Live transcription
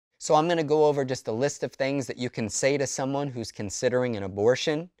So I'm going to go over just a list of things that you can say to someone who's considering an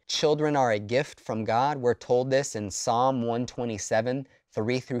abortion. Children are a gift from God. We're told this in Psalm 127,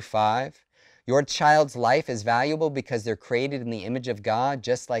 3 through 5. Your child's life is valuable because they're created in the image of God,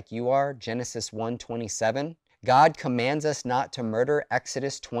 just like you are, Genesis 1:27. God commands us not to murder,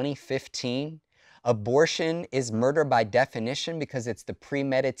 Exodus 20:15. Abortion is murder by definition because it's the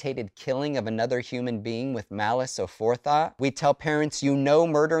premeditated killing of another human being with malice or forethought. We tell parents, you know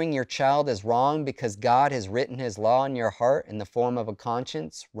murdering your child is wrong because God has written His law in your heart in the form of a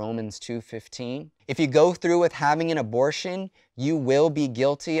conscience, Romans 2:15. If you go through with having an abortion, you will be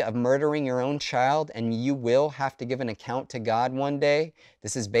guilty of murdering your own child and you will have to give an account to God one day.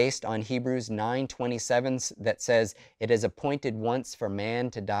 This is based on Hebrews 9:27 that says, it is appointed once for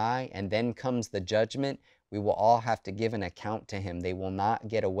man to die and then comes the judgment. We will all have to give an account to Him. They will not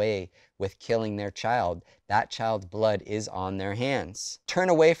get away with killing their child. That child's blood is on their hands. Turn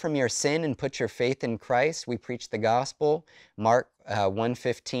away from your sin and put your faith in Christ. We preach the gospel, Mark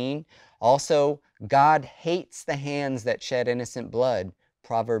 1:15. Also, God hates the hands that shed innocent blood,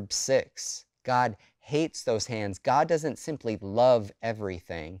 Proverbs 6. God hates those hands. God doesn't simply love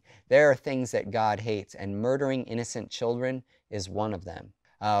everything. There are things that God hates, and murdering innocent children is one of them.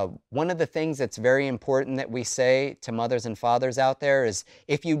 One of the things that's very important that we say to mothers and fathers out there is,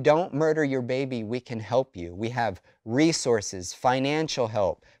 if you don't murder your baby, we can help you. We have resources, financial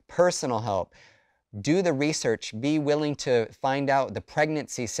help, personal help. Do the research. Be willing to find out the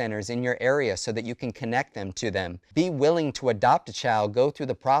pregnancy centers in your area so that you can connect them to them. Be willing to adopt a child. Go through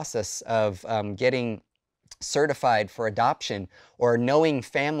the process of getting certified for adoption or knowing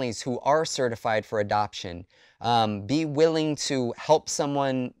families who are certified for adoption. Be willing to help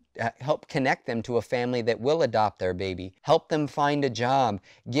someone, help connect them to a family that will adopt their baby. Help them find a job.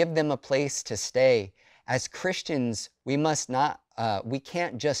 Give them a place to stay. As Christians, we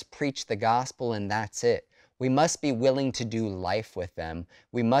can't just preach the gospel and that's it. We must be willing to do life with them.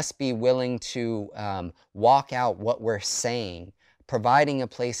 We must be willing to walk out what we're saying, providing a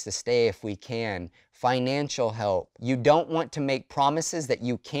place to stay if we can, financial help. You don't want to make promises that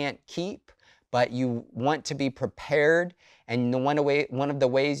you can't keep, but you want to be prepared. And one of the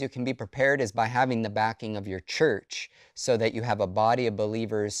ways you can be prepared is by having the backing of your church so that you have a body of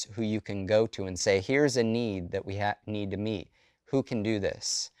believers who you can go to and say, here's a need that we need to meet. Who can do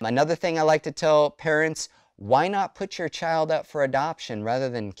this? Another thing I like to tell parents, why not put your child up for adoption rather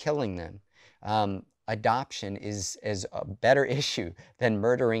than killing them? Adoption is a better issue than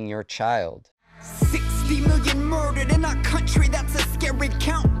murdering your child. 60 million murdered in our country, that's a scary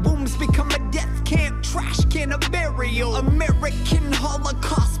count. Wombs become a death camp, trash can, a burial. American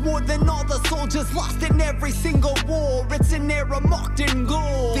Holocaust, more than all the soldiers lost in every single war. It's an era marked in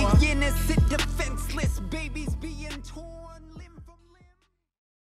gold. The innocent